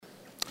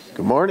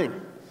Good morning.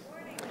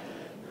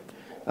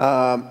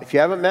 If you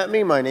haven't met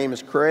me, my name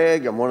is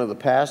Craig. I'm one of the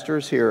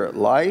pastors here at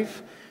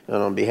Life. And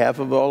on behalf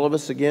of all of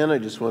us again, I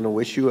just want to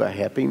wish you a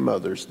happy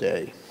Mother's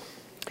Day.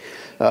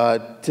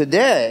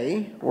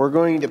 Today, we're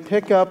going to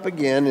pick up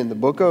again in the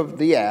book of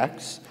the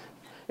Acts.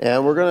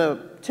 And we're going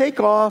to take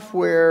off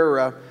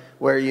where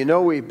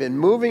we've been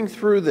moving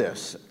through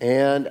this.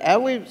 And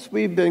as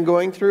we've been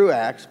going through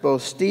Acts,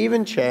 both Steve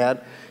and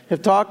Chad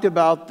have talked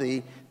about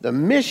the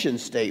mission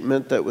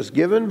statement that was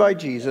given by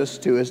Jesus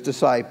to his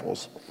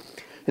disciples.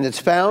 And it's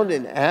found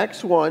in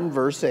Acts 1,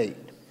 verse 8.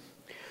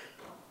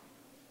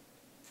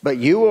 But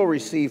you will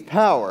receive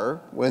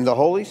power when the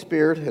Holy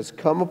Spirit has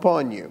come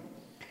upon you,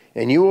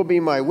 and you will be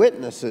my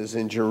witnesses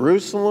in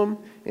Jerusalem,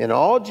 in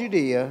all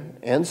Judea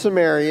and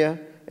Samaria,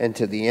 and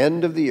to the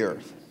end of the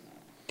earth.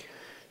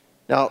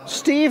 Now,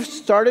 Steve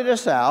started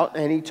us out,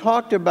 and he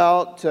talked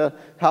about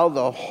how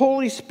the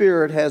Holy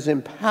Spirit has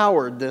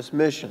empowered this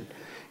mission.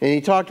 And he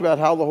talked about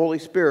how the Holy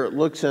Spirit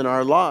looks in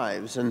our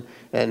lives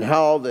and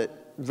how that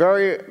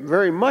very,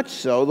 very much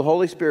so, the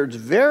Holy Spirit's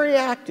very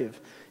active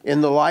in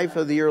the life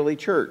of the early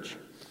church.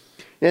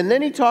 And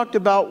then he talked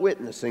about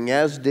witnessing,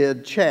 as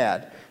did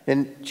Chad.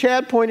 And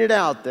Chad pointed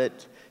out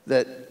that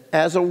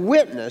as a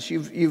witness,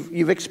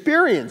 you've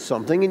experienced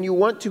something and you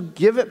want to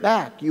give it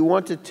back. You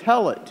want to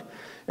tell it.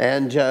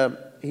 And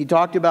he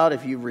talked about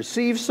if you've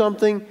received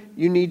something,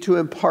 you need to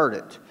impart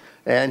it.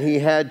 And he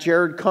had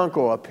Jared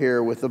Kunkel up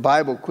here with the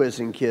Bible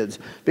quizzing kids.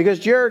 Because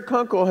Jared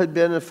Kunkel had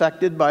been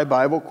affected by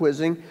Bible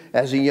quizzing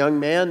as a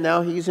young man.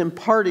 Now he's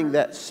imparting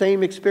that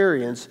same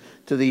experience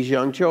to these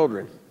young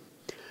children.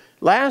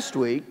 Last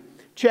week,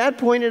 Chad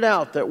pointed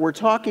out that we're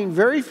talking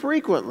very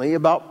frequently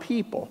about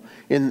people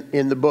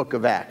in the book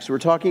of Acts. We're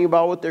talking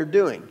about what they're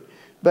doing.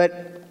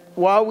 But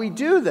while we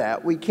do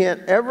that, we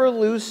can't ever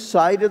lose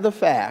sight of the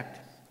fact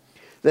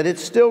that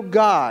it's still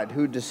God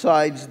who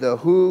decides the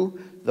who,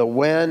 the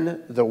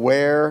when, the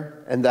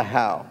where, and the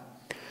how.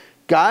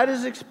 God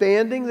is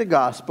expanding the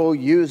gospel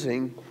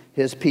using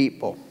his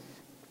people.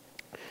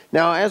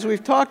 Now, as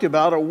we've talked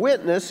about, a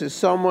witness is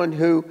someone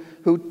who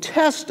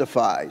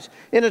testifies.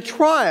 In a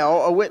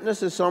trial, a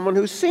witness is someone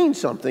who's seen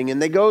something, and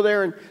they go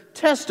there and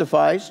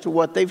testifies to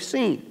what they've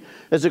seen.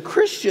 As a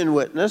Christian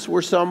witness,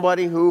 we're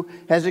somebody who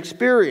has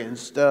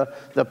experienced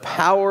the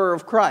power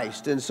of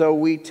Christ, and so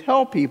we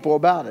tell people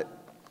about it.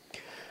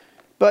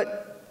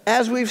 But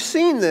as we've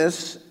seen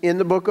this in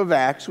the book of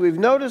Acts, we've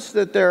noticed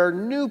that there are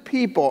new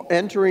people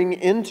entering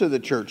into the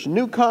church,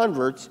 new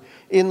converts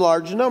in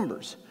large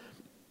numbers.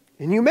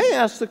 And you may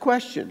ask the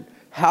question,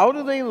 how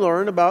do they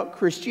learn about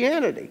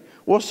Christianity?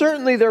 Well,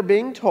 certainly they're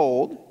being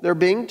told, they're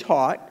being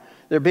taught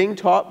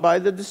by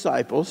the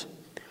disciples.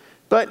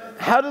 But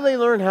how do they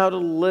learn how to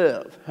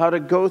live, how to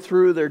go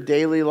through their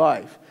daily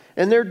life?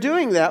 And they're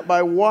doing that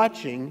by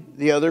watching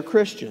the other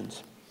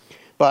Christians,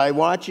 by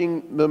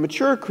watching the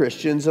mature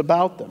Christians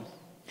about them.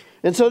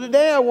 And so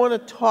today I want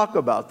to talk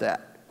about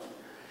that.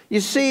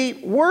 You see,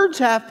 words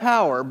have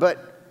power,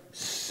 but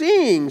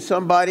seeing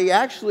somebody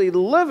actually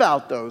live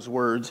out those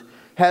words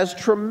has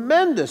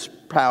tremendous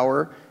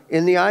power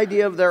in the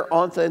idea of their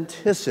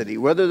authenticity,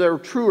 whether they're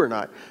true or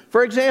not.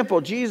 For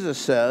example, Jesus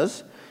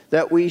says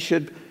that we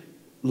should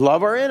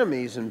love our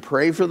enemies and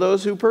pray for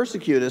those who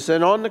persecute us.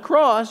 And on the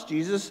cross,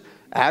 Jesus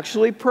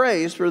actually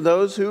prays for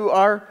those who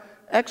are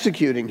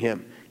executing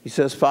him. He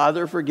says,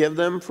 Father, forgive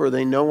them, for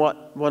they know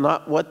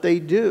not what they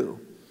do.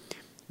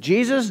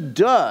 Jesus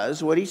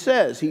does what he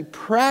says. He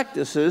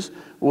practices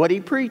what he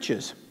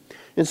preaches.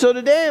 And so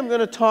today I'm going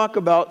to talk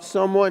about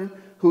someone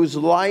whose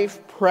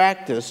life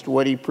practiced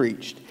what he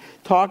preached.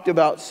 Talked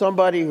about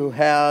somebody who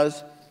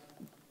has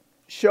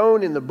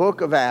shown in the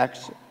book of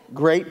Acts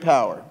great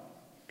power.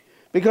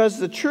 Because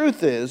the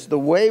truth is, the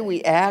way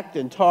we act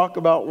and talk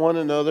about one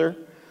another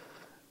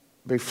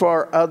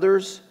before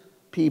others,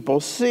 people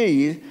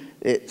see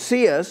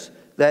us,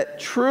 that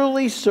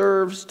truly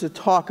serves to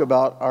talk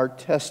about our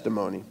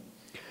testimony.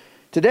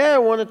 Today I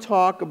want to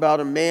talk about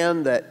a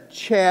man that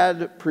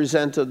Chad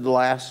presented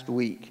last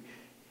week.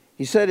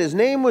 He said his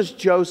name was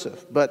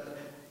Joseph, but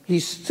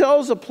he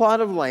sells a plot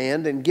of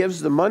land and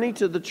gives the money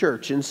to the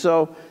church. And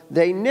so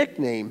they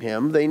name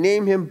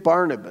him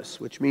Barnabas,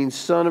 which means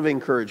son of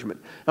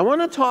encouragement. I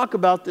want to talk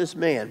about this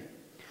man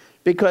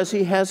because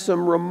he has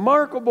some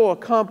remarkable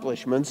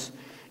accomplishments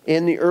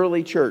in the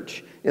early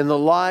church, in the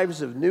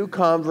lives of new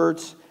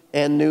converts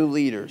and new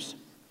leaders.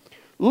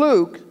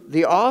 Luke,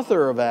 the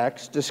author of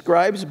Acts,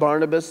 describes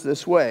Barnabas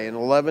this way in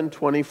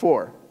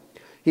 11:24.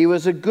 He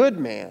was a good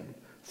man,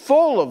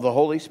 full of the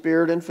Holy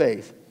Spirit and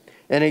faith,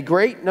 and a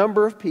great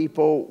number of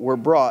people were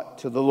brought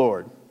to the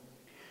Lord.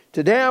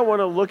 Today I want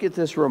to look at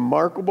this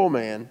remarkable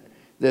man,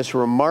 this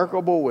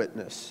remarkable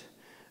witness,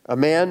 a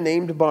man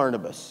named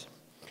Barnabas.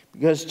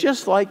 Because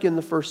just like in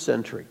the first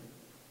century,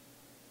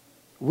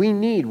 we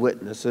need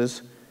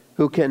witnesses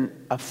who can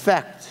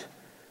affect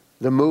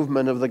the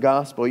movement of the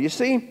gospel. You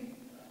see,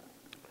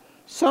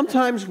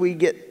 sometimes we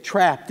get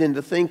trapped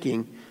into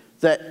thinking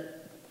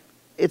that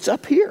it's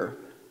up here.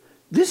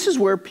 This is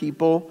where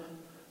people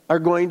are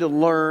going to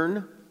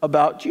learn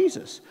about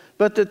Jesus.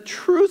 But the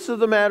truth of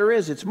the matter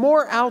is, it's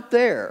more out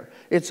there.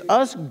 It's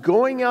us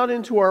going out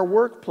into our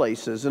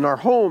workplaces and our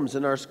homes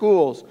and our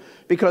schools,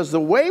 because the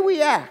way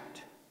we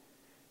act,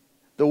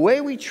 the way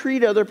we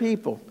treat other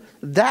people,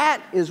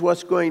 that is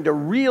what's going to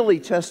really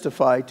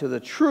testify to the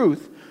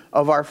truth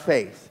of our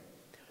faith.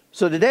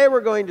 So today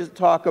we're going to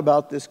talk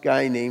about this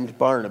guy named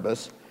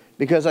Barnabas,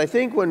 because I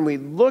think when we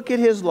look at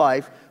his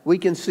life, we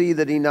can see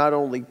that he not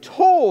only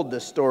told the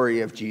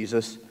story of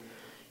Jesus,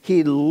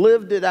 he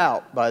lived it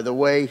out by the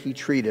way he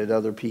treated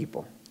other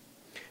people.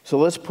 So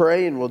let's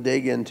pray and we'll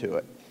dig into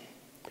it.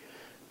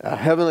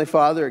 Heavenly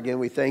Father, again,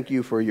 we thank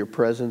you for your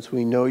presence.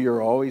 We know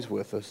you're always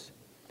with us.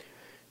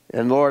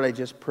 And Lord, I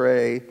just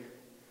pray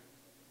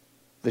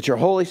that your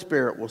Holy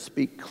Spirit will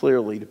speak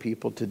clearly to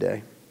people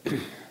today.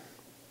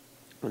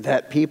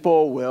 That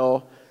people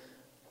will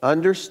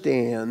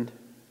understand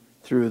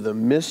through the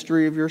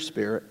mystery of your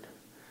Spirit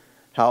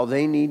how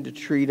they need to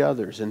treat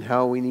others and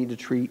how we need to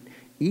treat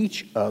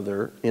each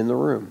other in the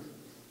room.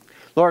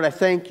 Lord, I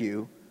thank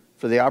you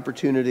for the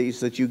opportunities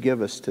that you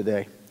give us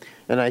today.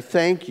 And I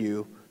thank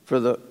you for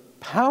the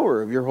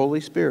power of your Holy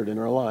Spirit in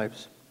our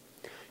lives.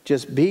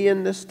 Just be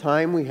in this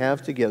time we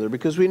have together,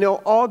 because we know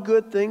all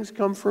good things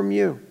come from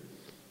you.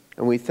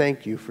 And we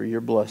thank you for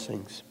your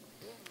blessings.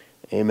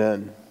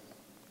 Amen.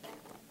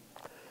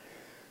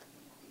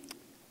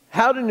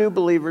 How do new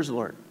believers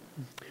learn?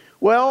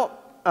 Well,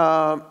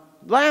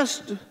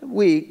 last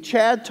week,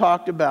 Chad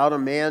talked about a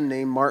man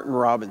named Martin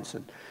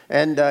Robinson.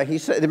 And he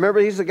said,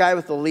 remember, he's the guy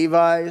with the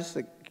Levi's.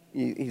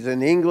 He's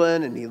in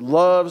England, and he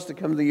loves to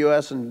come to the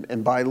U.S.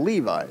 and buy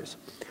Levi's.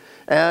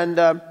 And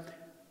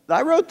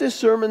I wrote this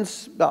sermon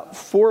about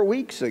 4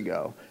 weeks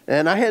ago.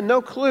 And I had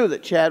no clue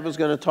that Chad was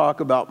going to talk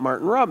about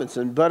Martin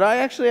Robinson. But I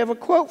actually have a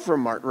quote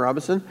from Martin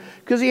Robinson,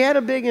 because he had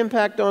a big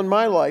impact on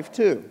my life,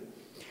 too.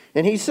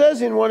 And he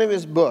says in one of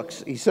his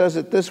books, he says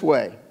it this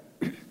way: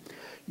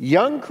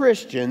 young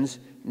Christians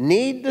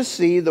need to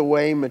see the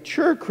way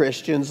mature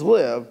Christians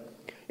live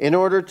in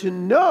order to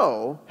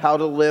know how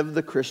to live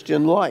the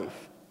Christian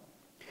life.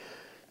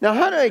 Now,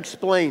 how do I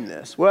explain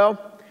this?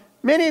 Well,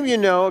 many of you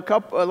know,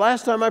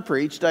 last time I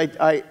preached,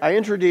 I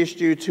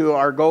introduced you to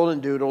our golden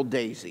doodle,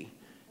 Daisy.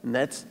 And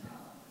that's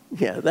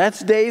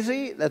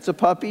Daisy. That's a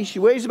puppy. She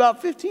weighs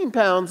about 15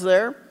 pounds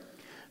there.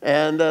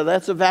 And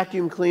that's a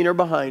vacuum cleaner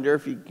behind her,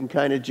 if you can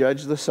kind of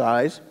judge the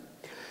size.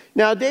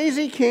 Now,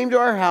 Daisy came to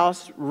our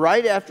house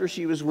right after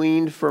she was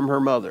weaned from her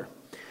mother.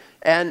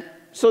 And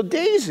so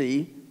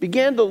Daisy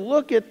began to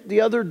look at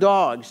the other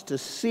dogs to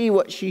see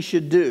what she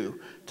should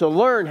do, to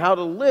learn how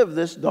to live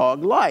this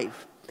dog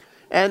life.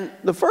 And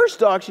the first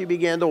dog she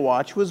began to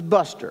watch was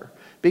Buster,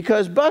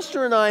 because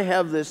Buster and I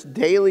have this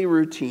daily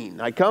routine.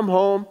 I come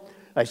home,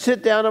 I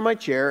sit down on my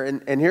chair,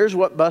 and here's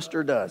what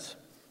Buster does.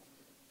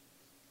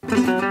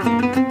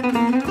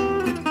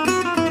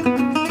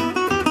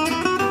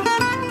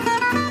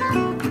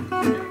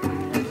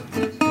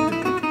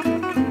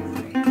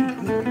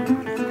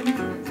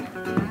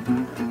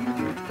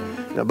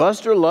 Now,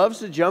 Buster loves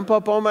to jump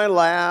up on my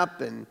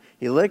lap, and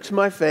he licks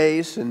my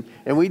face, and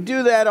we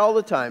do that all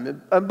the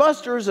time. And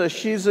Buster's a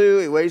Shih Tzu.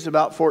 He weighs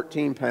about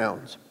 14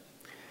 pounds.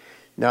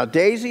 Now,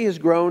 Daisy has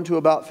grown to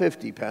about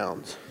 50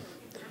 pounds.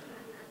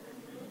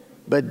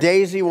 But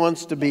Daisy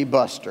wants to be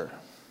Buster.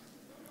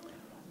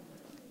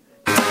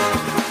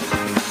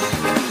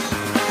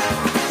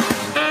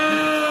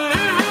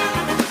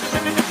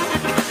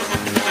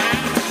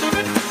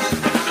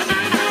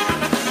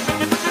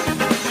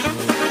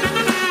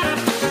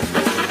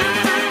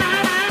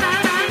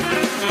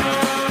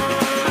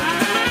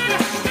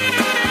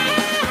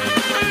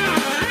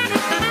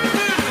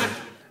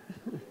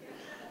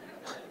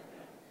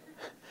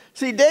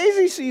 See,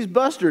 Daisy sees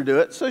Buster do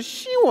it, so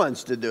she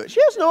wants to do it. She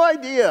has no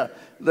idea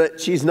that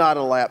she's not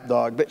a lap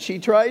dog, but she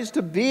tries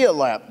to be a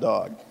lap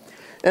dog.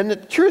 And the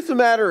truth of the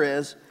matter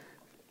is,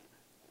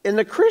 in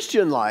the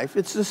Christian life,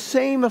 it's the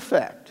same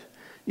effect.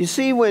 You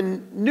see,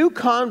 when new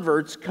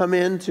converts come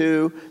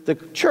into the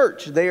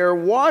church, they are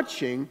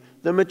watching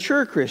the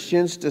mature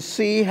Christians to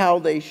see how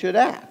they should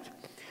act.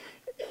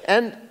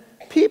 And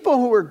people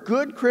who are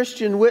good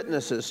Christian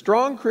witnesses,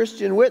 strong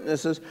Christian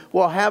witnesses,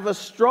 will have a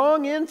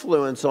strong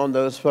influence on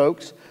those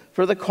folks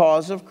for the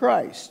cause of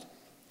Christ.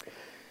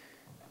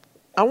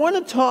 I want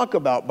to talk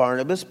about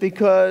Barnabas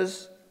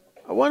because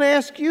I want to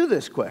ask you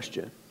this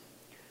question.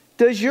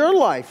 Does your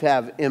life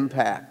have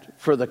impact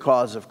for the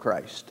cause of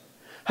Christ?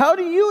 How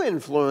do you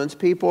influence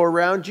people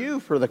around you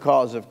for the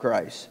cause of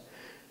Christ?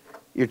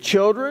 Your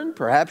children,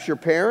 perhaps your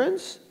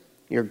parents,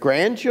 your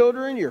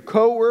grandchildren, your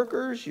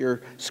co-workers,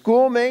 your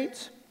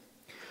schoolmates?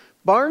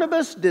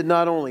 Barnabas did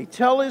not only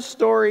tell his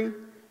story,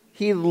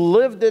 he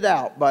lived it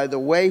out by the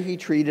way he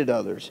treated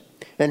others.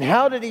 And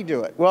how did he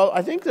do it? Well,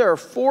 I think there are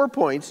 4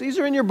 points. These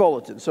are in your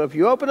bulletin. So if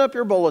you open up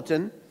your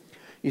bulletin,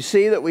 you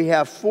see that we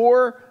have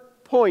 4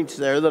 points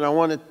there that I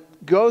want to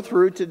go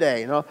through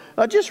today. And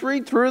I'll just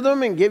read through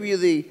them and give you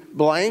the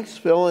blanks,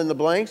 fill in the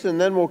blanks,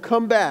 and then we'll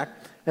come back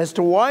as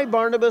to why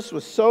Barnabas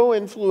was so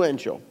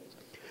influential.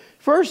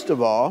 First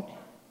of all,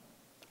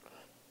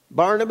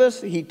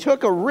 Barnabas, he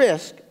took a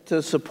risk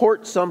to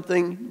support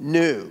something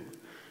new.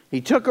 He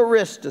took a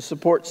risk to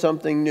support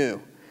something new.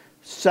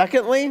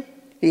 Secondly,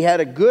 he had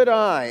a good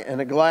eye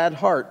and a glad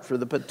heart for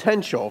the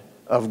potential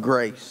of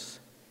grace.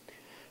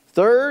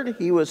 Third,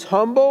 he was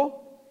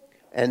humble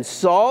and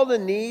saw the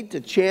need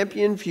to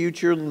champion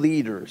future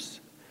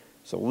leaders.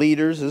 So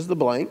leaders is the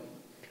blank.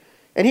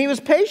 And he was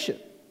patient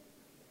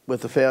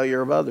with the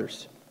failure of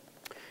others.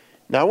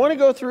 Now I want to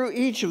go through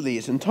each of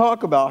these and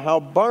talk about how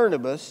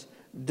Barnabas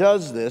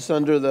does this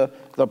under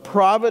the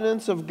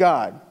providence of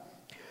God.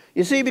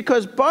 You see,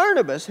 because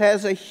Barnabas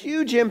has a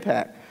huge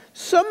impact.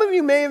 Some of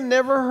you may have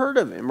never heard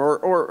of him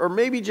or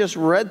maybe just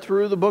read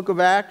through the book of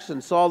Acts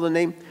and saw the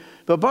name.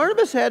 But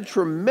Barnabas had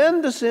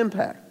tremendous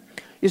impact.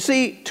 You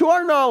see, to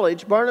our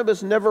knowledge,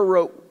 Barnabas never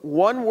wrote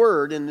one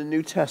word in the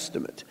New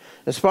Testament,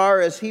 as far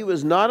as he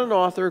was not an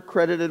author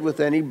credited with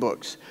any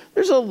books.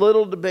 There's a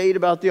little debate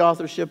about the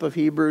authorship of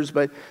Hebrews,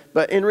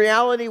 but in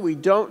reality, we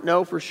don't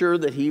know for sure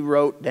that he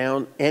wrote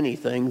down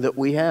anything that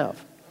we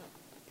have.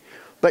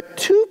 But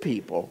two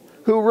people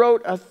who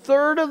wrote a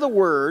third of the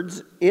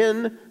words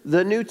in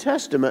the New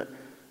Testament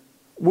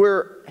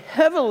were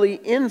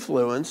heavily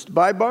influenced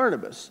by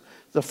Barnabas.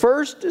 The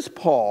first is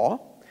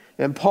Paul.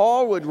 And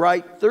Paul would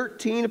write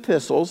 13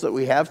 epistles that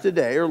we have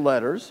today, or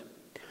letters.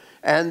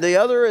 And the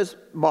other is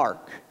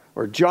Mark,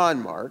 or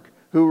John Mark,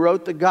 who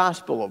wrote the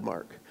Gospel of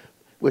Mark,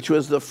 which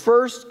was the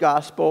first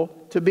gospel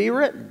to be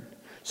written.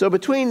 So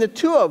between the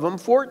two of them,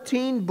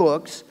 14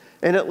 books,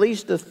 and at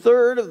least a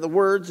third of the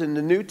words in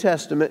the New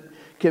Testament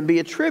can be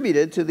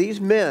attributed to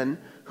these men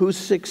whose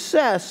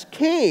success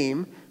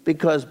came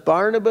because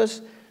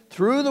Barnabas,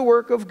 through the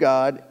work of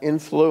God,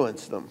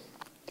 influenced them.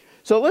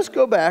 So let's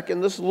go back and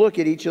let's look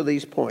at each of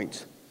these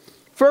points.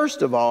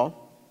 First of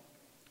all,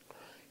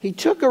 he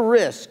took a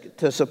risk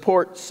to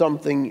support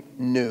something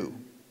new.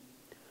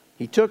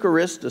 He took a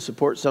risk to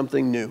support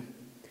something new.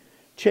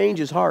 Change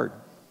is hard.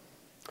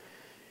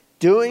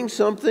 Doing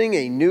something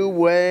a new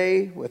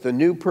way with a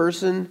new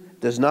person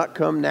does not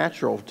come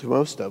natural to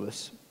most of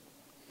us.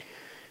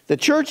 The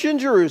church in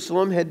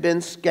Jerusalem had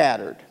been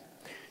scattered.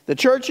 The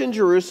church in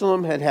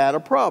Jerusalem had had a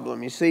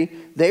problem. You see,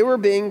 they were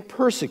being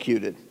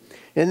persecuted.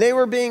 And they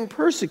were being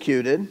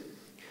persecuted,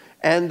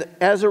 and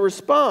as a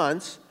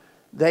response,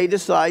 they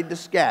decide to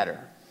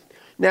scatter.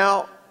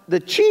 Now, the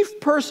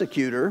chief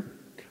persecutor,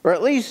 or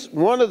at least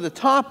one of the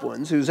top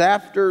ones, who's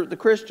after the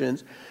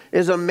Christians,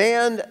 is a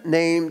man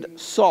named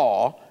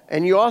Saul,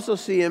 and you also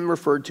see him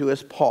referred to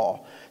as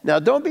Paul. Now,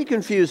 don't be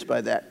confused by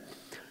that.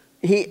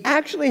 He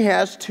actually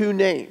has two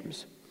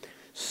names.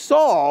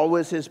 Saul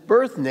was his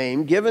birth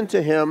name given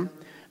to him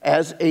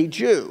as a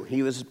Jew.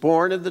 He was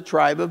born of the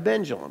tribe of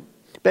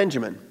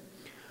Benjamin.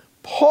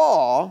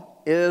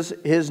 Paul is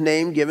his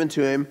name given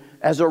to him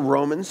as a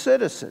Roman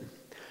citizen.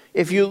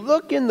 If you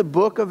look in the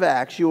book of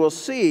Acts, you will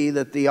see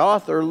that the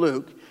author,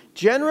 Luke,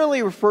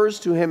 generally refers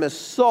to him as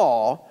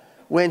Saul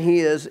when he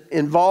is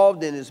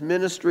involved in his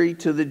ministry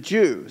to the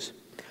Jews.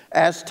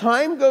 As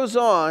time goes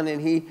on and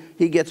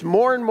he gets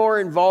more and more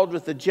involved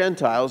with the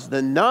Gentiles,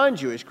 the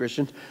non-Jewish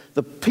Christians,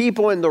 the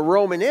people in the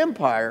Roman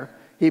Empire,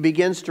 he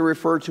begins to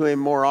refer to him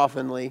more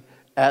oftenly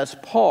as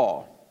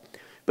Paul.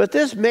 But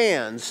this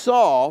man,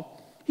 Saul,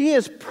 he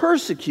is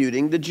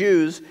persecuting the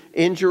Jews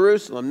in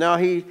Jerusalem. Now,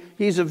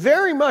 he's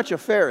very much a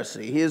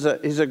Pharisee.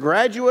 He's a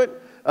graduate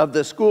of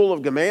the school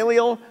of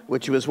Gamaliel,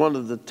 which was one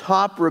of the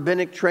top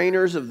rabbinic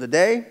trainers of the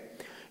day.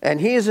 And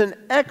he is an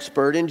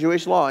expert in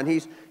Jewish law. And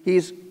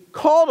he's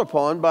called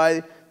upon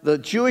by the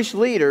Jewish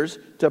leaders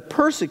to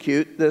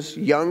persecute this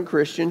young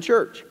Christian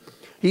church.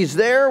 He's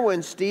there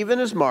when Stephen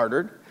is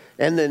martyred,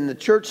 and then the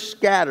church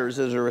scatters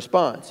as a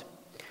response.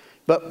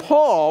 But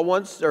Saul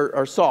wants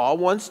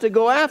to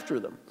go after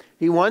them.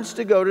 He wants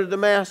to go to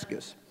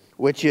Damascus,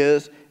 which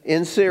is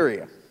in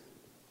Syria.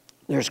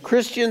 There's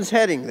Christians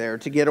heading there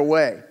to get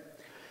away.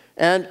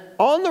 And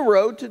on the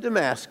road to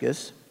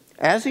Damascus,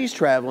 as he's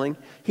traveling,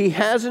 he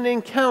has an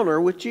encounter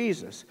with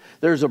Jesus.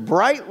 There's a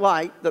bright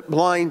light that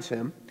blinds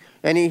him,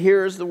 and he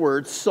hears the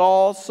words,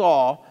 "Saul,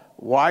 Saul,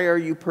 why are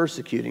you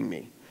persecuting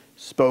me?"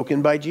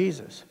 Spoken by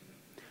Jesus.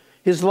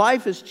 His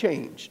life is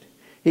changed.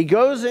 He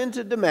goes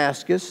into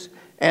Damascus,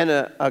 and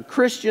a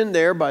Christian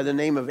there by the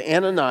name of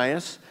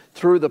Ananias,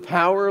 through the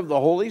power of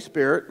the Holy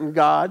Spirit and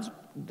God's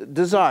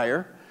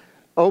desire,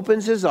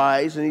 opens his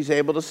eyes and he's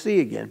able to see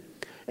again.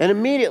 And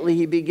immediately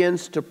he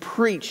begins to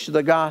preach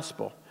the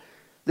gospel.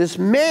 This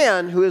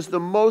man, who is the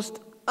most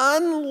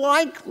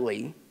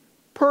unlikely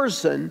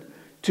person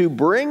to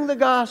bring the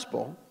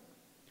gospel,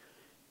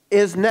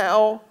 is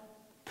now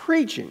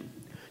preaching.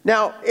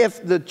 Now,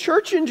 if the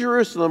church in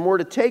Jerusalem were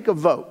to take a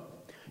vote,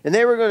 and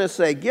they were going to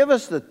say, give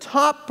us the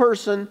top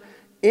person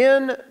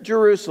in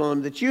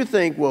Jerusalem that you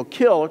think will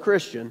kill a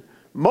Christian,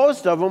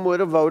 most of them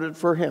would have voted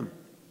for him.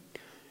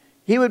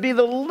 He would be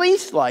the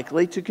least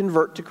likely to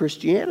convert to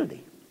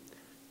Christianity.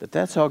 But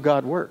that's how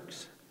God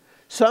works.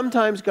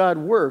 Sometimes God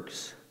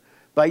works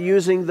by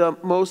using the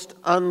most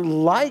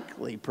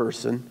unlikely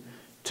person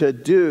to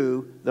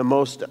do the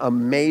most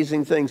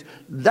amazing things.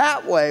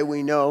 That way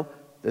we know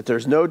that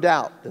there's no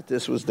doubt that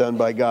this was done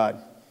by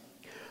God.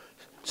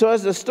 So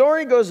as the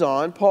story goes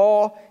on,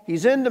 Paul,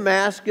 he's in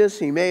Damascus.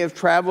 He may have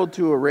traveled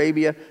to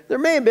Arabia. There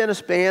may have been a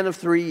span of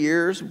 3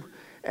 years.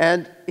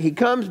 And he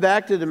comes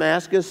back to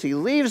Damascus. He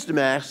leaves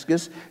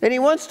Damascus. And he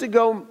wants to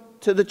go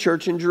to the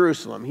church in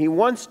Jerusalem. He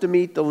wants to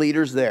meet the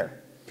leaders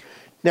there.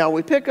 Now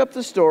we pick up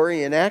the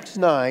story in Acts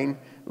 9,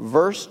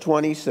 verse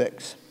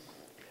 26.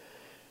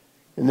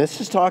 And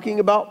this is talking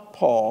about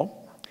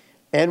Paul.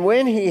 And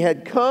when he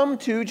had come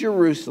to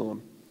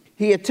Jerusalem,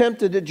 he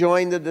attempted to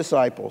join the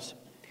disciples.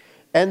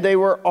 And they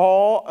were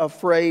all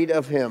afraid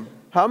of him.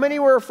 How many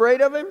were afraid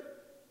of him?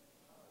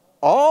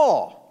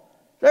 All.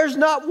 There's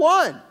not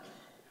one.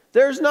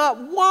 There's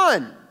not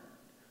one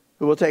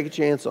who will take a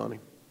chance on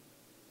him.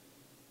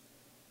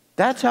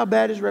 That's how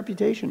bad his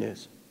reputation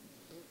is.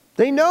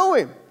 They know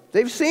him.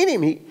 They've seen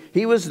him.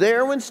 He was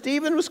there when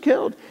Stephen was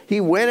killed. He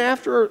went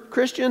after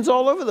Christians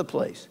all over the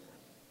place.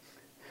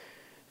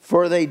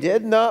 For they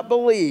did not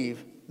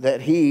believe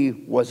that he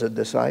was a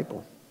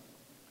disciple.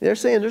 They're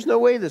saying there's no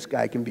way this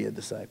guy can be a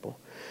disciple.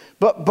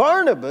 But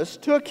Barnabas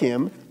took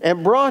him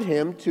and brought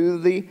him to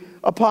the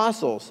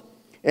apostles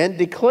and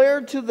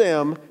declared to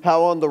them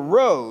how on the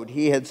road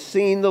he had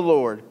seen the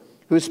Lord,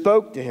 who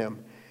spoke to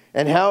him,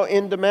 and how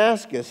in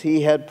Damascus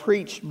he had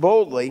preached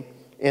boldly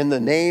in the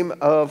name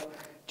of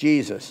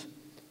Jesus.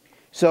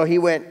 So he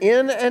went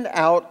in and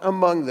out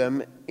among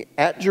them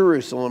at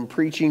Jerusalem,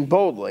 preaching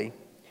boldly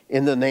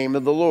in the name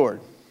of the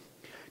Lord.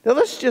 Now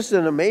that's just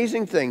an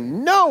amazing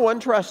thing. No one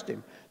trusts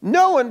him.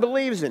 No one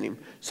believes in him.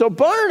 So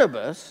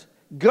Barnabas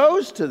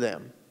goes to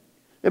them.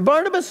 And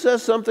Barnabas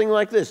says something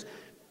like this.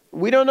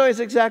 We don't know his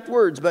exact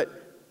words, but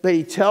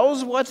he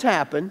tells what's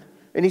happened.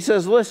 And he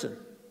says, listen,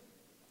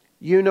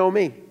 you know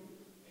me.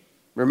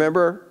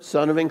 Remember,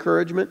 son of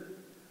encouragement?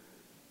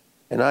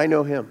 And I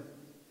know him.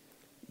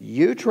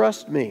 You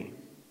trust me.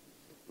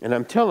 And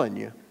I'm telling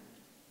you,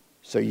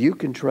 so you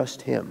can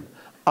trust him.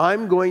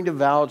 I'm going to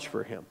vouch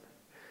for him.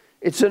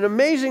 It's an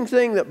amazing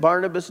thing that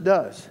Barnabas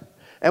does.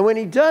 And when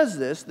he does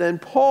this, then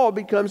Paul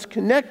becomes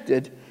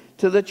connected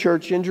to the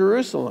church in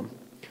Jerusalem.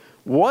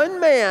 One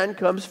man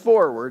comes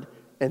forward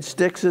and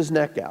sticks his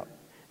neck out,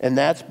 and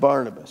that's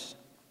Barnabas.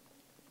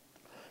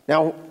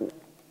 Now,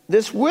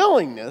 this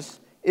willingness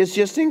is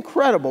just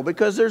incredible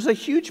because there's a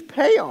huge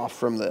payoff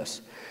from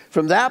this.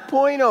 From that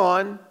point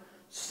on,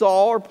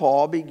 Saul or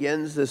Paul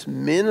begins this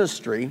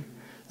ministry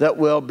that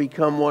will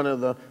become one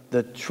of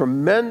the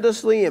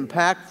tremendously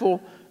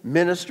impactful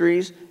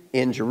ministries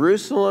in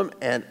Jerusalem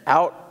and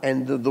out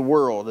into the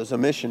world as a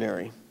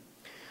missionary.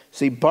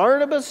 See,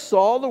 Barnabas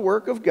saw the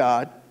work of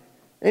God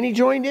and he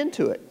joined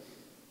into it.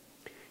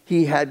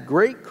 He had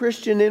great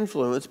Christian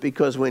influence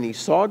because when he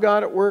saw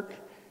God at work,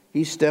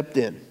 he stepped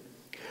in.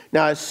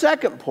 Now, his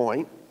second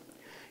point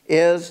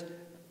is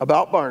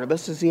about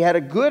Barnabas is he had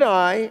a good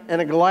eye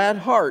and a glad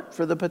heart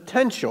for the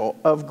potential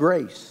of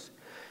grace.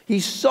 He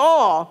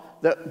saw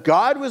that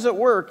God was at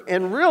work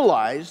and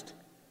realized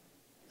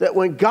that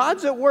when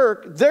God's at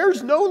work,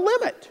 there's no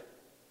limit.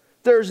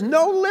 There's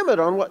no limit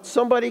on what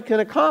somebody can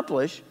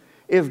accomplish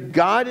if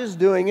God is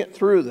doing it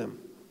through them.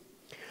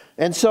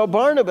 And so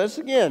Barnabas,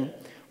 again,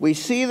 we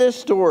see this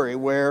story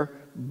where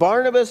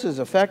Barnabas is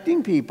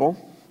affecting people,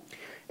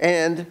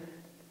 and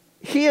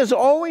he is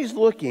always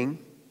looking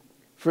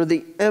for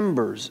the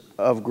embers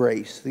of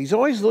grace. He's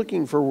always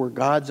looking for where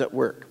God's at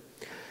work.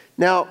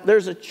 Now,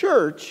 there's a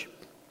church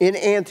in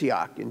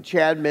Antioch, and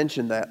Chad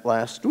mentioned that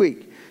last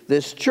week.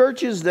 This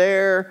church is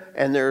there,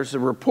 and there's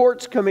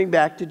reports coming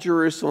back to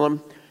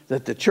Jerusalem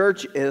that the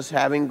church is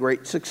having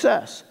great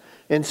success.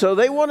 And so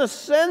they want to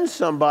send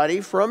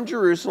somebody from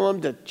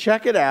Jerusalem to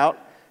check it out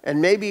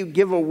and maybe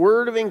give a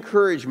word of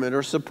encouragement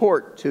or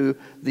support to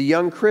the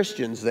young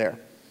Christians there.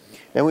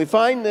 And we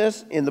find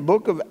this in the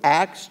book of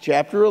Acts,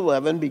 chapter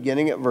 11,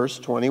 beginning at verse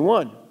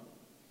 21.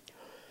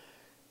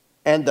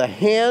 And the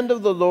hand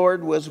of the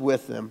Lord was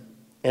with them,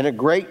 and a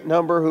great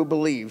number who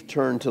believed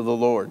turned to the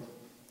Lord.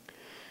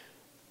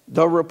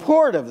 The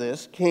report of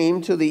this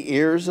came to the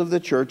ears of the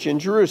church in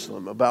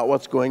Jerusalem about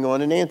what's going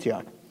on in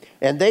Antioch.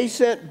 And they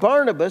sent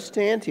Barnabas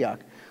to Antioch.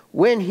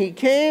 When he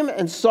came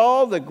and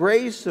saw the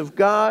grace of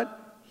God,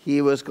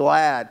 he was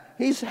glad.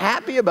 He's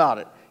happy about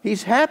it.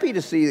 He's happy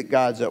to see that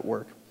God's at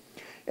work.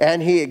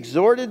 And he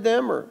exhorted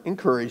them or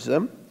encouraged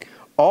them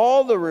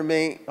all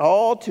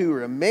to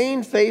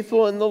remain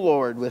faithful in the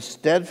Lord with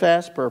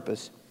steadfast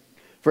purpose.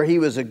 For he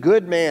was a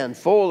good man,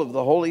 full of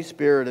the Holy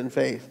Spirit and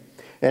faith.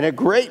 And a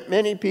great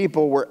many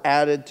people were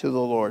added to the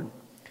Lord.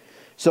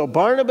 So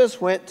Barnabas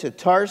went to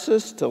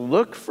Tarsus to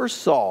look for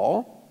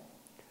Saul.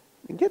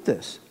 And get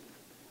this.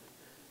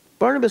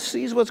 Barnabas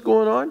sees what's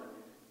going on.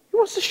 He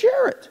wants to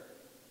share it.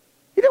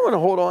 He didn't want to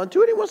hold on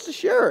to it. He wants to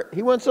share it.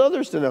 He wants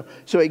others to know.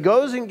 So he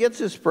goes and gets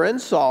his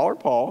friend Saul or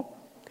Paul.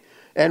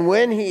 And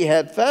when he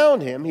had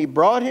found him, he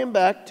brought him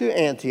back to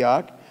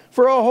Antioch.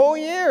 For a whole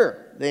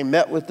year they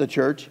met with the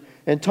church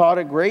and taught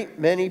a great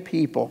many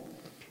people.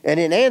 And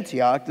in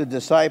Antioch, the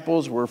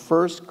disciples were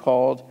first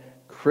called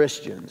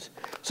Christians.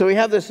 So we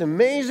have this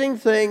amazing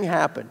thing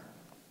happen.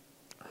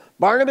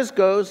 Barnabas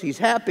goes, he's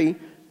happy,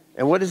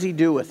 and what does he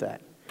do with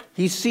that?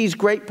 He sees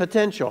great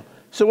potential.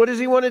 So what does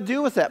he want to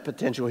do with that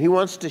potential? He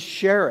wants to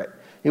share it.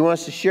 He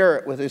wants to share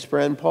it with his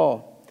friend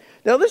Paul.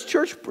 Now, this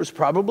church was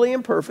probably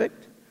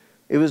imperfect.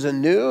 It was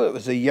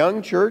a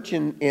young church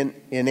in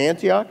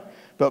Antioch.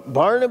 But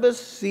Barnabas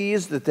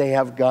sees that they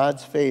have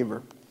God's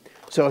favor.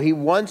 So he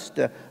wants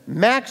to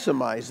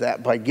maximize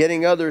that by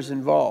getting others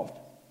involved.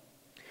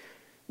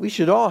 We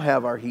should all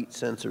have our heat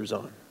sensors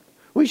on.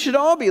 We should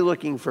all be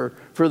looking for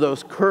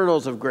those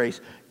kernels of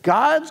grace.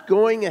 God's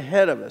going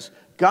ahead of us.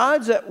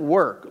 God's at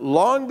work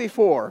long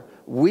before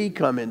we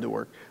come into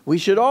work. We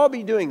should all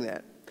be doing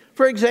that.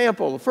 For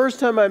example, the first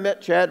time I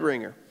met Chad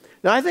Ringer.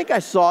 Now, I think I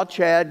saw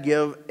Chad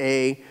give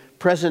a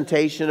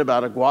presentation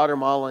about a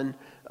Guatemalan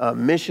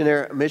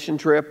mission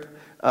trip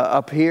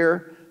up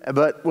here.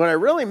 But when I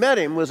really met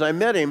him I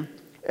met him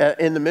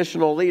in the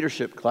missional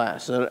leadership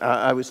class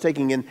I was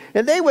taking in.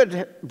 And they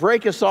would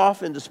break us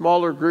off into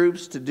smaller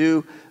groups to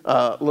do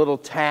little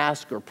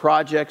tasks or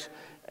projects.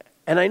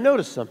 And I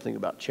noticed something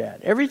about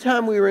Chad. Every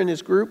time we were in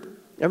his group,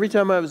 every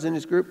time I was in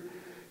his group,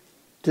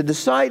 to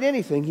decide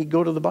anything, he'd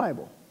go to the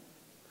Bible.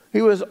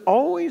 He was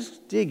always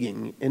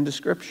digging into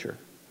Scripture.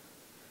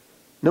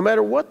 No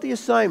matter what the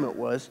assignment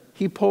was,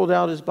 he pulled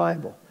out his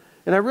Bible.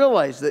 And I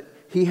realized that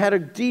he had a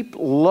deep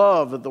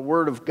love of the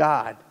Word of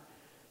God.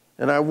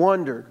 And I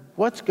wondered,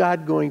 what's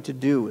God going to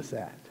do with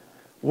that?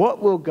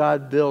 What will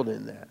God build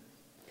in that?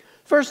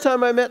 First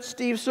time I met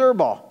Steve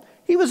Serball,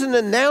 he was an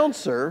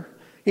announcer.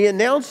 He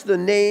announced the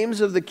names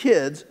of the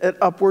kids at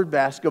Upward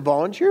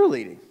Basketball and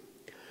Cheerleading.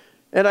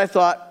 And I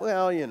thought,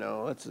 well,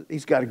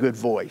 he's got a good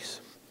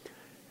voice.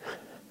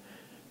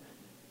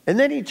 And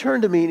then he'd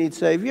turn to me and he'd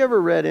say, have you ever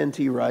read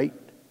N.T. Wright?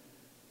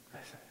 I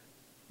said,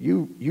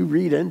 you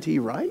read N.T.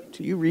 Wright?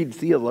 You read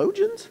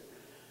theologians?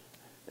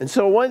 And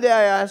so one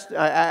day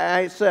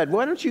I said,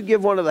 why don't you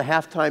give one of the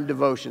halftime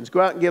devotions?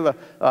 Go out and give a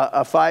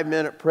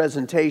 5-minute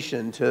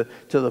presentation to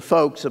the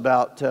folks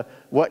about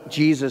what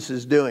Jesus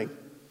is doing.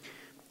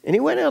 And he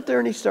went out there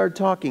and he started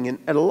talking. And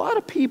a lot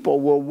of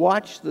people will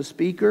watch the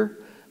speaker.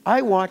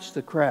 I watched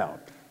the crowd.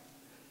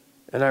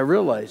 And I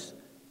realized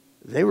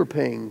they were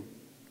paying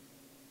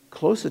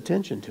close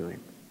attention to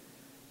him.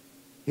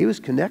 He was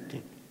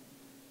connecting.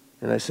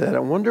 And I said, I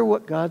wonder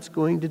what God's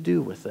going to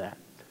do with that.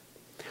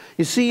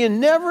 You see, you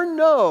never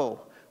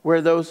know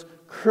where those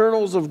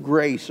kernels of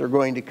grace are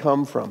going to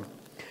come from.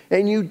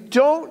 And you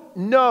don't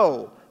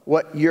know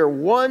what your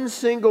one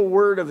single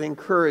word of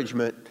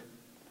encouragement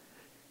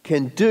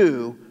can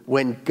do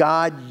when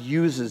God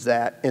uses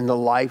that in the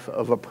life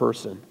of a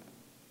person.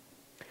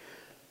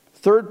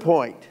 Third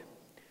point,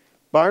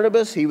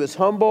 Barnabas, he was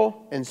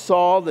humble and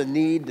saw the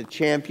need to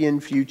champion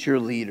future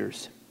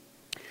leaders.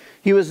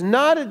 He was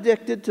not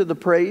addicted to the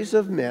praise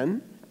of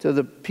men, to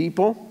the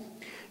people.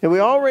 And we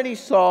already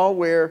saw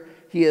where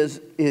he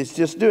is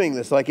just doing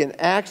this. Like in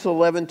Acts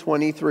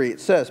 11:23, it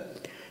says,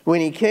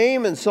 when he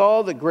came and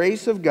saw the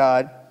grace of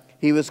God,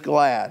 he was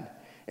glad.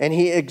 And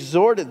he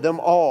exhorted them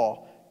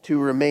all to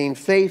remain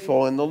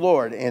faithful in the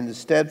Lord and the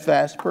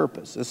steadfast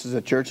purpose. This is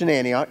a church in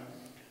Antioch.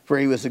 For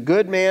he was a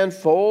good man,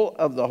 full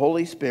of the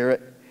Holy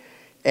Spirit,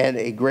 and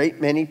a great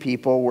many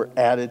people were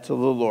added to the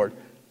Lord.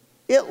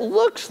 It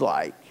looks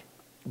like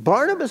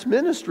Barnabas'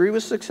 ministry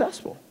was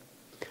successful.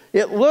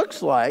 It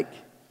looks like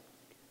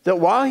that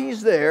while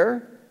he's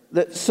there,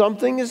 that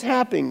something is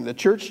happening. The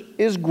church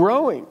is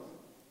growing.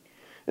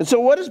 And so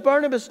what does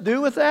Barnabas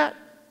do with that?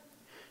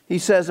 He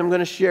says, I'm going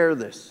to share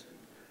this.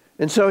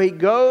 And so he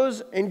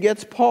goes and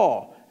gets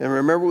Paul. And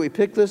remember, we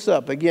picked this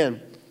up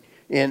again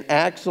in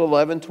Acts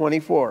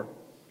 11:24.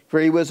 For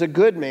he was a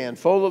good man,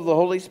 full of the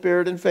Holy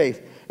Spirit and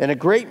faith, and a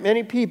great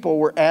many people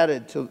were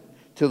added to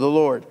the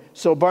Lord.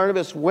 So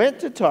Barnabas went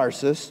to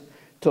Tarsus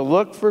to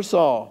look for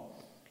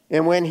Saul.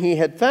 And when he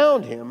had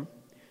found him,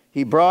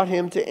 he brought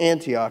him to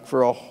Antioch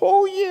for a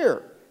whole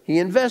year. He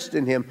invested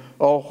in him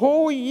a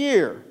whole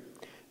year.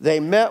 They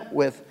met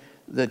with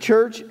the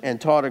church and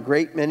taught a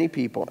great many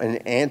people. And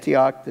in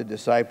Antioch, the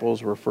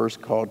disciples were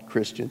first called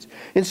Christians.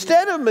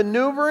 Instead of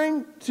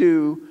maneuvering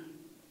to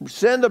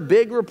send a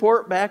big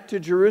report back to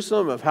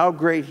Jerusalem of how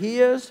great he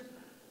is,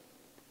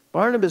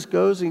 Barnabas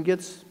goes and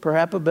gets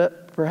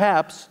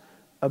perhaps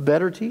a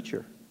better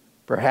teacher,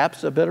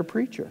 perhaps a better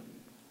preacher.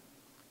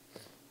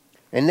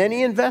 And then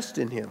he invests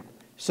in him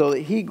so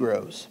that he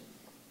grows.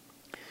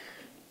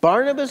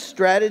 Barnabas'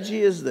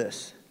 strategy is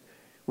this.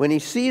 When he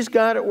sees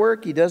God at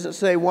work, he doesn't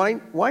say,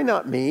 why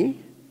not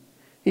me?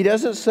 He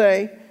doesn't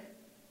say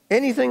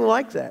anything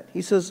like that.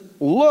 He says,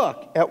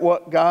 look at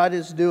what God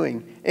is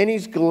doing. And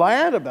he's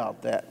glad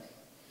about that.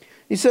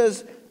 He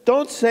says,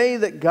 don't say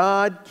that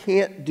God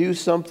can't do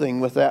something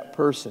with that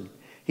person.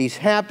 He's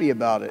happy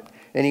about it.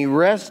 And he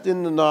rests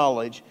in the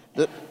knowledge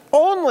that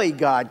only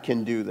God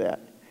can do that.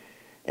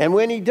 And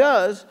when he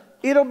does,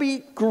 it'll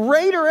be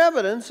greater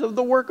evidence of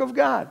the work of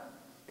God.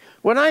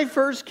 When I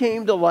first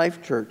came to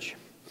Life Church,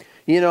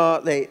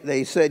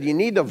 they said, you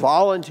need to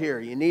volunteer.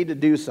 You need to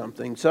do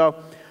something. So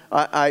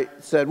I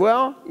said,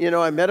 well,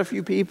 I met a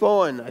few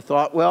people, and I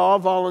thought, well, I'll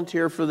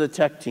volunteer for the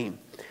tech team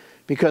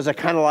because I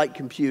kind of like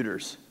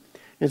computers.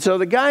 And so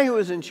the guy who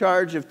was in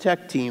charge of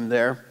tech team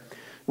there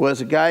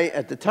was a guy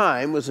at the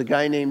time, was a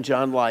guy named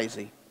John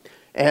Lisey.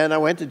 And I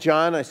went to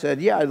John, I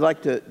said, yeah, I'd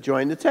like to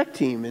join the tech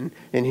team.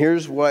 And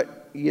here's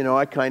what,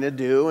 I kind of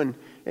do.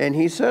 And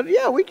he said,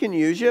 yeah, we can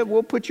use you.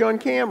 We'll put you on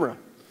camera.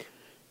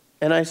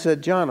 And I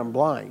said, John, I'm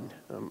blind.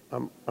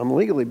 I'm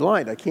legally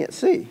blind. I can't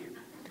see.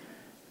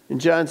 And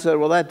John said,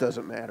 well, that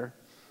doesn't matter.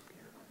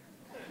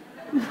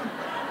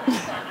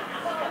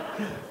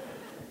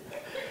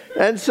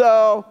 And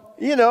so,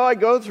 I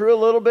go through a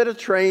little bit of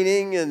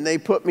training, and they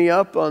put me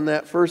up on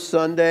that first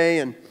Sunday,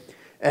 and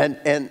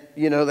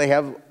they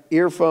have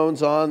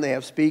earphones on, they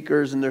have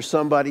speakers, and there's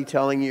somebody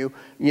telling you,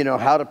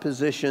 how to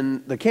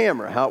position the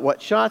camera,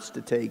 what shots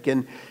to take.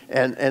 And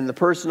the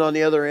person on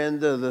the other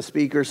end of the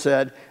speaker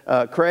said,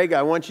 Craig,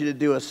 I want you to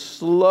do a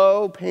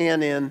slow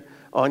pan in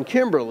on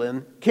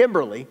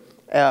Kimberly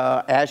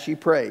as she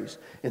prays.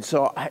 And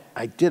so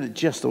I did it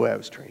just the way I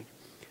was trained.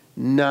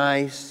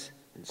 Nice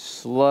and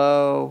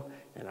slow,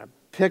 and I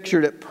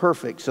pictured it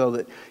perfect so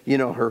that,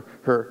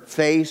 her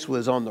face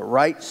was on the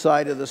right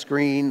side of the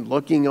screen,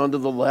 looking onto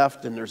the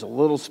left, and there's a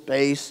little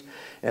space,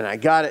 and I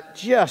got it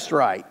just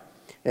right.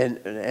 And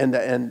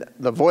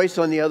the voice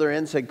on the other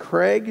end said,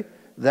 Craig,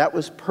 that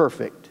was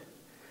perfect.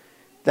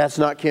 That's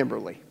not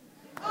Kimberly.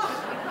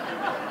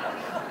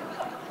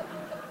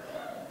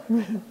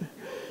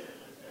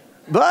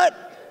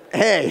 But,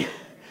 hey,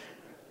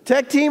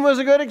 tech team was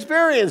a good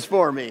experience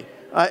for me.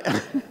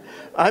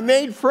 I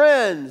made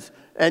friends,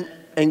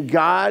 and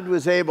God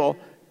was able,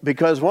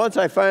 because once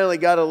I finally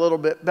got a little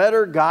bit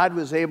better, God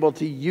was able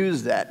to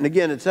use that. And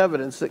again, it's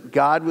evidence that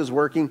God was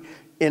working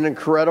in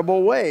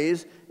incredible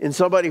ways in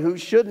somebody who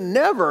should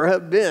never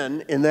have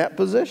been in that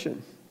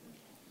position.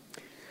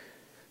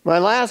 My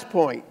last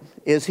point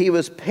is he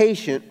was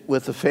patient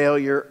with the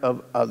failure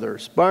of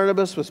others.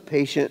 Barnabas was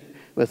patient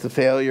with the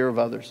failure of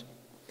others.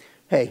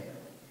 Hey,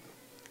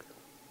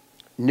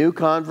 new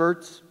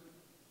converts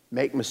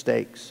make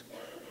mistakes.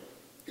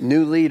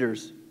 New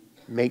leaders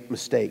make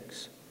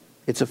mistakes.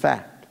 It's a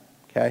fact,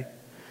 okay?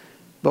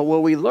 But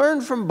what we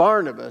learn from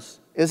Barnabas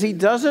is he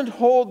doesn't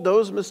hold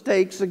those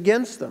mistakes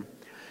against them.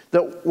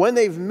 That when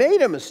they've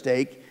made a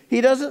mistake, he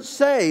doesn't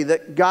say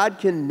that God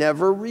can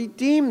never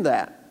redeem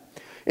that.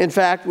 In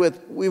fact,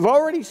 we've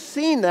already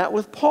seen that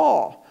with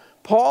Paul.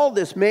 Paul,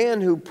 this man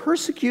who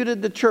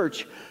persecuted the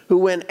church, who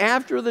went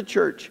after the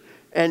church.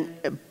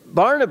 And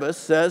Barnabas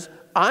says,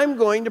 I'm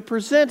going to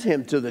present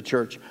him to the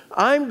church.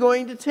 I'm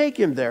going to take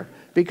him there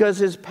because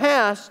his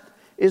past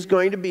is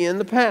going to be in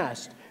the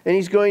past. And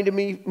he's going to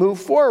move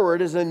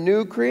forward as a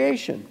new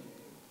creation.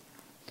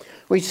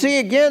 We see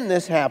again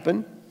this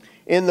happen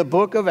in the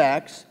book of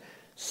Acts.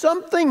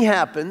 Something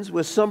happens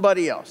with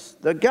somebody else.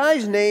 The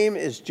guy's name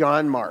is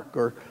John Mark,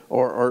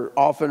 or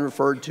often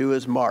referred to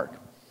as Mark.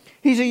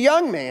 He's a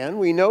young man,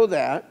 we know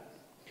that.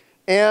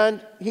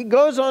 And he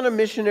goes on a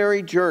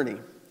missionary journey.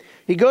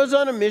 He goes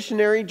on a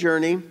missionary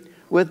journey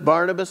with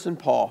Barnabas and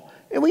Paul.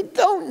 And we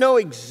don't know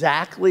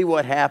exactly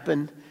what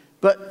happened,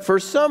 but for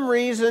some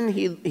reason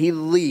he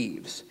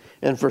leaves.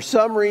 And for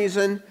some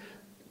reason,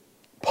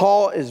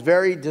 Paul is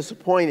very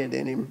disappointed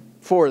in him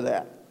for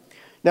that.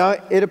 Now,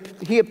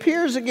 he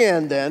appears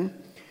again then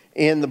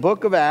in the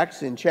book of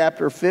Acts in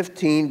chapter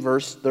 15,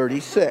 verse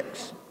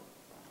 36.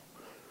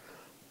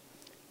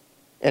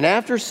 And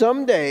after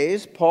some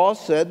days, Paul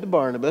said to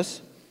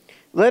Barnabas,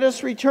 let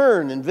us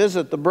return and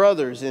visit the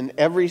brothers in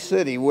every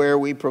city where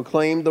we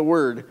proclaim the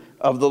word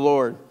of the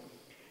Lord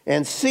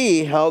and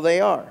see how they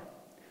are.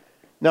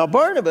 Now,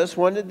 Barnabas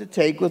wanted to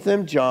take with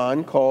him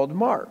John called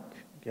Mark.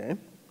 Okay?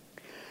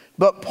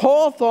 But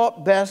Paul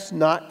thought best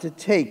not to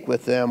take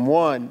with them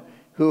one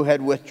who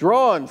had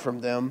withdrawn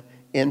from them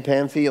in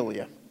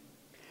Pamphylia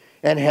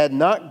and had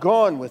not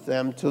gone with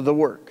them to the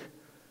work.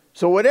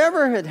 So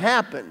whatever had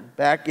happened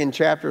back in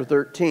chapter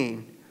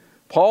 13,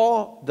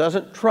 Paul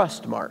doesn't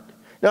trust Mark.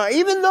 Now,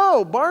 even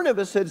though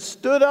Barnabas had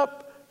stood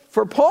up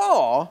for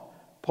Paul,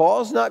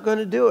 Paul's not going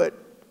to do it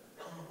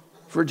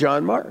for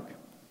John Mark.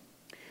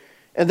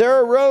 And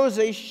there arose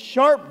a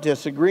sharp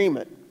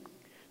disagreement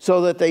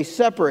so that they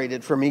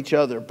separated from each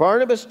other.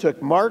 Barnabas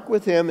took Mark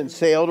with him and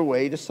sailed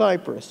away to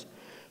Cyprus.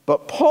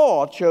 But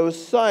Paul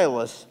chose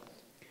Silas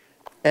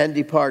and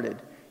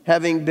departed,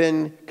 having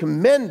been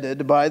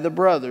commended by the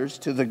brothers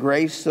to the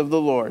grace of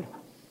the Lord.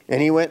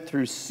 And he went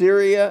through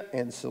Syria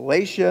and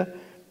Cilicia,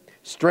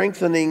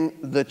 strengthening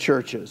the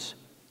churches.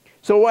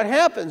 So what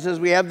happens is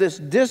we have this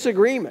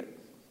disagreement.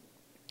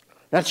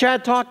 Now,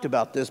 Chad talked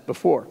about this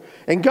before.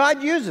 And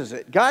God uses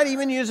it. God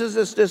even uses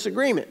this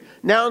disagreement.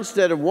 Now,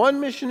 instead of one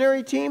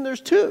missionary team,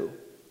 there's two.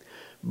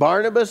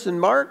 Barnabas and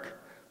Mark,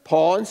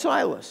 Paul and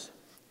Silas.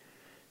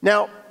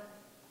 Now,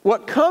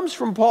 what comes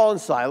from Paul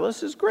and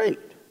Silas is great.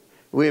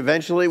 We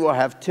eventually will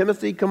have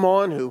Timothy come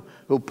on,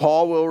 who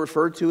Paul will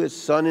refer to as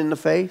son in the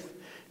faith,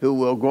 who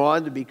will go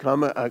on to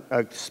become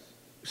a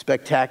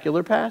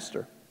spectacular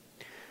pastor.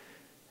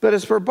 But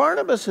as for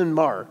Barnabas and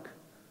Mark,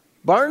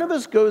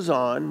 Barnabas goes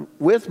on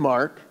with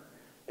Mark,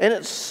 and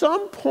at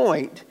some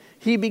point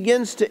he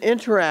begins to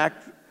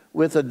interact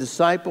with a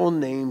disciple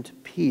named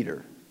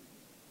Peter.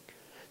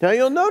 Now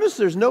you'll notice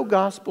there's no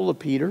gospel of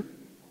Peter.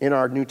 in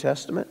our New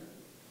Testament.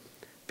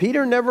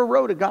 Peter never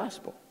wrote a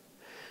gospel.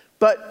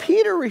 But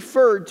Peter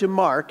referred to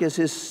Mark as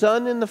his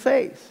son in the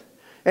faith.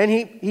 And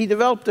he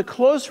developed a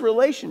close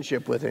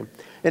relationship with him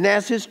and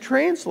as his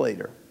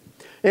translator.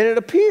 And it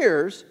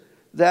appears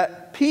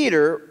that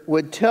Peter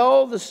would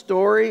tell the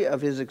story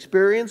of his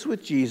experience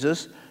with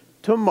Jesus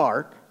to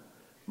Mark.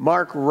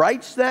 Mark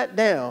writes that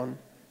down,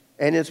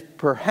 and it's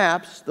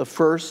perhaps the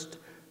first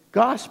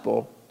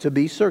gospel to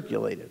be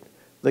circulated,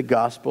 the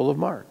Gospel of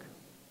Mark.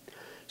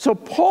 So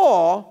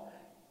Paul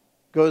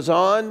goes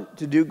on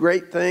to do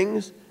great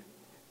things,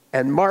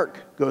 and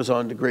Mark goes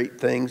on to great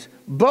things,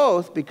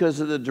 both because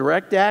of the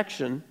direct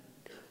action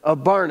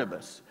of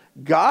Barnabas.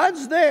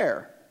 God's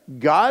there.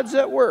 God's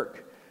at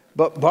work.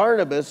 But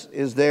Barnabas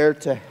is there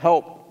to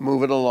help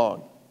move it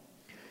along.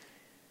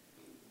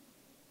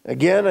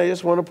 Again, I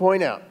just want to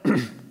point out,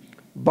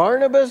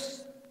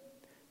 Barnabas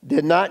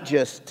did not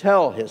just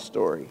tell his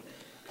story.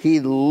 He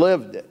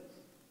lived it.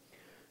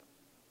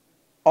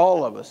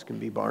 All of us can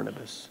be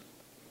Barnabas.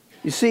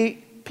 You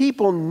see,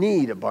 people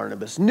need a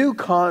Barnabas. New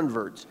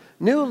converts,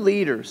 new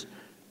leaders,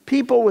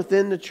 people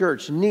within the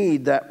church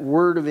need that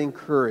word of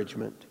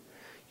encouragement.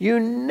 You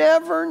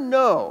never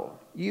know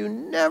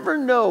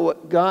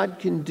what God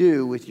can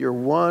do with your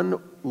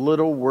one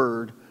little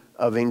word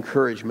of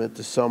encouragement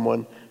to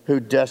someone who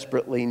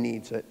desperately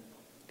needs it.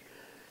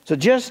 So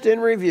just in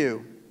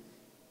review,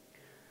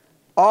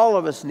 all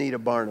of us need a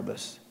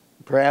Barnabas.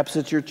 Perhaps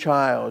it's your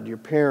child, your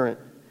parent.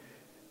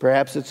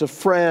 Perhaps it's a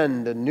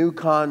friend, a new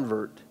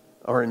convert,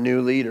 or a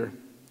new leader.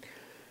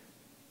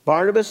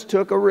 Barnabas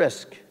took a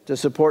risk to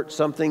support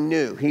something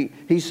new.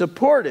 He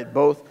supported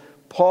both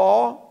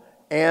Paul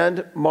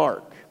and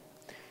Mark.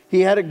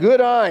 He had a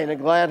good eye and a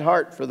glad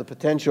heart for the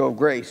potential of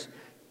grace.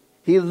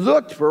 He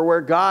looked for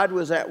where God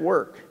was at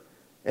work,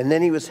 and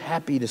then he was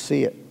happy to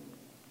see it.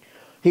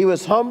 He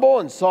was humble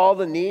and saw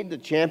the need to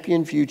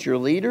champion future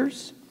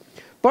leaders.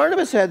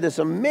 Barnabas had this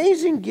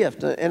amazing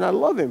gift, and I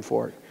love him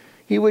for it.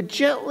 He would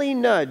gently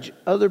nudge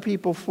other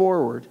people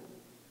forward,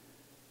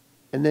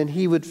 and then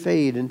he would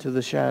fade into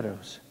the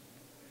shadows.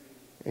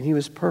 And he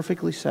was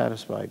perfectly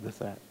satisfied with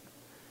that,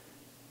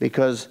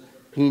 because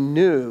he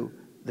knew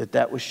that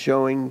that was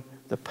showing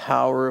the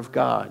power of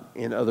God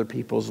in other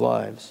people's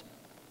lives.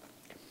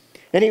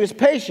 And he was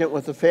patient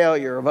with the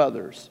failure of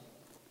others.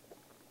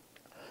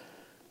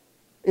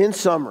 In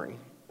summary,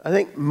 I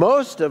think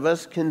most of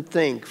us can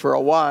think for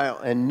a while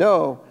and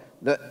know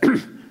that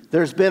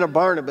there's been a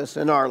Barnabas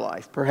in our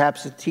life.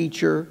 Perhaps a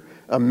teacher,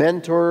 a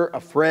mentor, a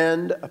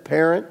friend, a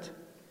parent.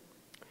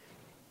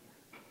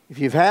 If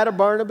you've had a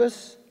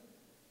Barnabas,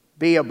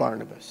 be a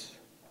Barnabas.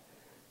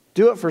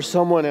 Do it for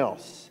someone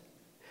else.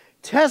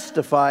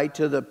 Testify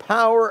to the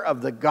power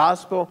of the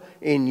gospel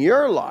in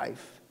your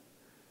life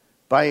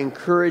by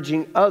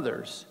encouraging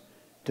others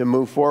to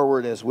move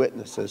forward as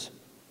witnesses.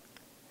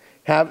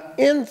 Have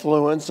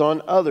influence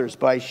on others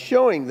by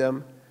showing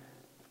them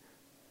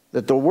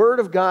that the Word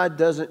of God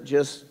doesn't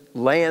just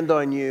land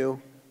on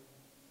you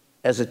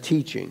as a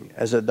teaching,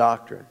 as a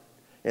doctrine.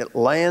 It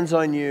lands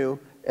on you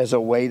as a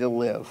way to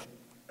live.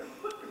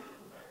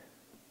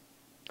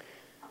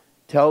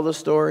 Tell the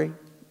story,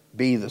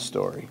 be the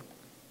story.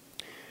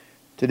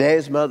 Today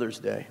is Mother's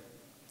Day.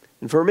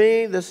 And for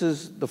me, this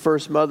is the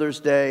first Mother's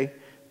Day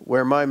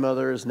where my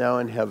mother is now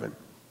in heaven.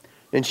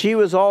 And she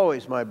was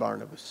always my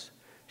Barnabas.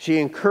 She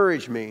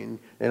encouraged me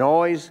and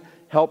always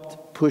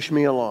helped push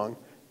me along.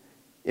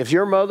 If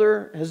your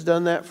mother has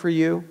done that for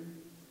you,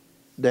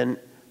 then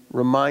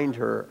remind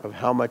her of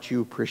how much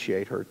you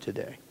appreciate her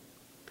today.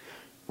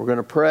 We're going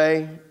to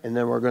pray, and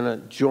then we're going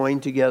to join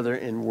together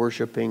in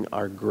worshiping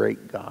our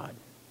great God.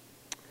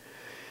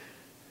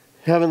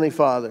 Heavenly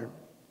Father,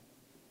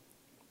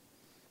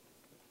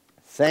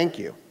 thank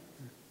you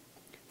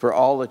for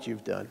all that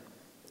you've done.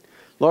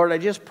 Lord, I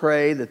just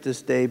pray that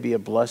this day be a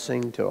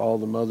blessing to all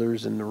the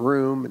mothers in the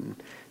room,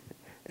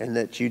 and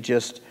that you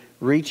just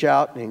reach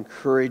out and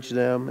encourage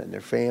them and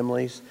their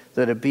families,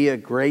 that it be a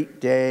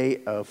great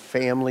day of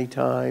family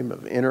time,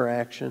 of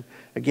interaction.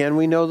 Again,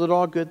 we know that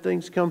all good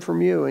things come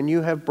from you, and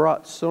you have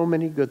brought so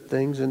many good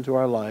things into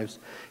our lives.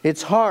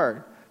 It's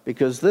hard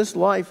because this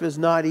life is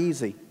not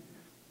easy.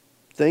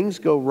 Things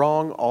go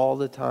wrong all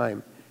the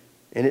time,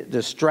 and it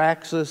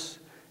distracts us,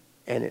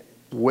 and it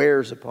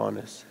wears upon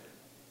us.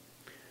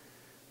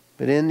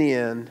 But in the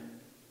end,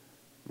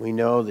 we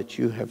know that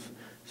you have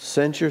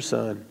sent your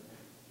Son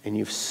and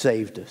you've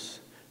saved us.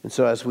 And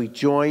so as we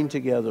join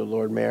together,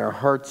 Lord, may our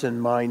hearts and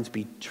minds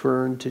be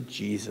turned to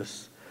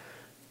Jesus,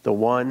 the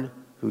one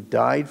who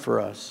died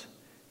for us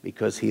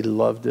because he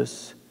loved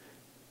us,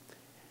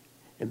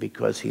 and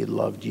because he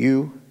loved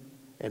you,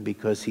 and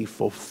because he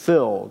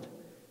fulfilled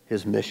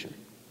his mission.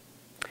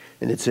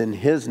 And it's in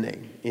his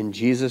name, in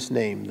Jesus'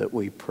 name, that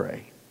we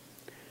pray.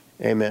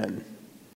 Amen.